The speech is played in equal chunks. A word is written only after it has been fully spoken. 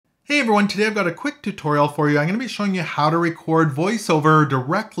Hey everyone, today I've got a quick tutorial for you. I'm going to be showing you how to record voiceover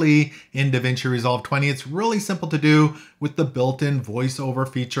directly in DaVinci Resolve 20. It's really simple to do with the built-in voiceover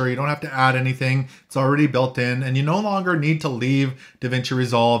feature. You don't have to add anything. It's already built in and you no longer need to leave DaVinci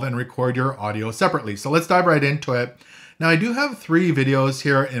Resolve and record your audio separately. So let's dive right into it. Now I do have 3 videos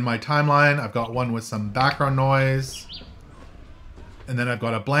here in my timeline. I've got one with some background noise. And then I've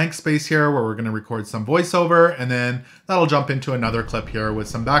got a blank space here where we're going to record some voiceover, and then that'll jump into another clip here with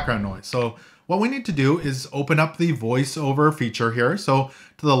some background noise. So what we need to do is open up the voiceover feature here. So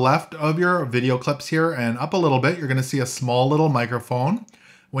to the left of your video clips here and up a little bit, you're going to see a small little microphone.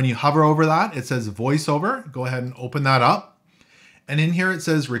 When you hover over that, it says voiceover. Go ahead and open that up. And in here it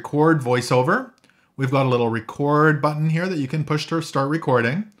says record voiceover. We've got a little record button here that you can push to start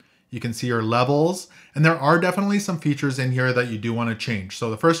recording. You can see your levels, and there are definitely some features in here that you do want to change.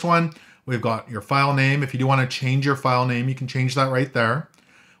 So the first one, we've got your file name. If you do want to change your file name, you can change that right there.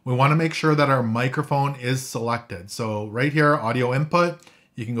 We want to make sure that our microphone is selected. So right here, audio input,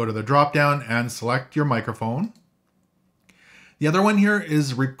 you can go to the drop down and select your microphone. The other one here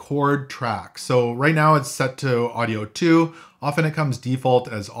is record track. So right now it's set to audio 2. Often it comes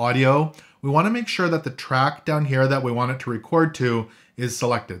default as audio. We want to make sure that the track down here that we want it to record to is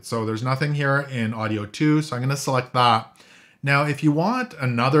selected. So there's nothing here in audio 2, so I'm going to select that. Now, if you want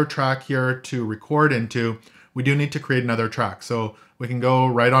another track here to record into, we do need to create another track. So we can go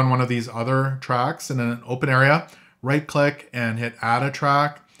right on one of these other tracks in an open area, right click and hit add a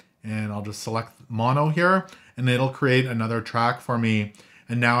track, and I'll just select mono here, and it'll create another track for me.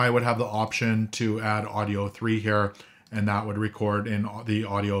 And now I would have the option to add audio 3 here, and that would record in the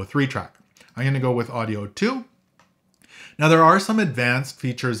audio 3 track. I'm going to go with audio 2. Now there are some advanced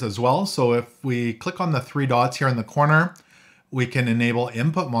features as well. So if we click on the 3 dots here in the corner, we can enable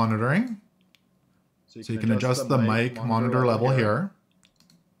input monitoring. So you can adjust the mic monitor level here.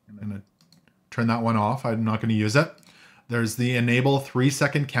 I'm going to turn that one off. I'm not going to use it. There's the enable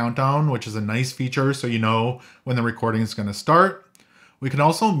 3-second countdown, which is a nice feature so you know when the recording is going to start. We can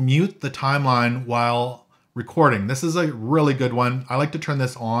also mute the timeline while recording. This is a really good one. I like to turn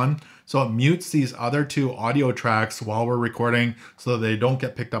this on so it mutes these other 2 audio tracks while we're recording so that they don't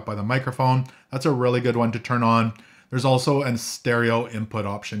get picked up by the microphone. That's a really good one to turn on. There's also a stereo input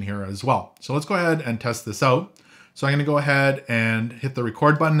option here as well. So let's go ahead and test this out. So I'm going to go ahead and hit the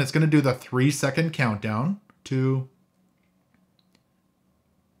record button. It's going to do the 3-second countdown. 2.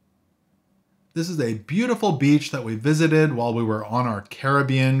 This is a beautiful beach that we visited while we were on our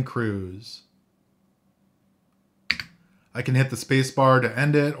Caribbean cruise. I can hit the space bar to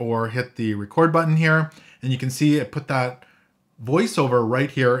end it or hit the record button here. And you can see it put that voiceover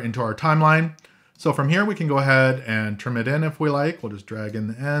right here into our timeline. So from here, we can go ahead and trim it in if we like. We'll just drag in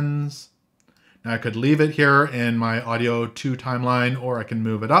the ends. Now I could leave it here in my audio 2 timeline, or I can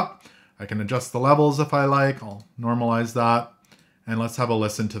move it up. I can adjust the levels if I like. I'll normalize that. And let's have a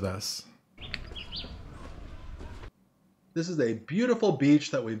listen to this. This is a beautiful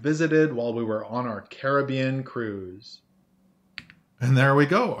beach that we visited while we were on our Caribbean cruise. And there we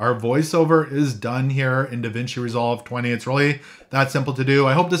go. Our voiceover is done here in DaVinci Resolve 20. It's really that simple to do.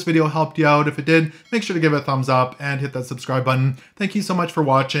 I hope this video helped you out. If it did, make sure to give it a thumbs up and hit that subscribe button. Thank you so much for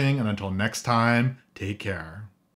watching, and until next time, take care.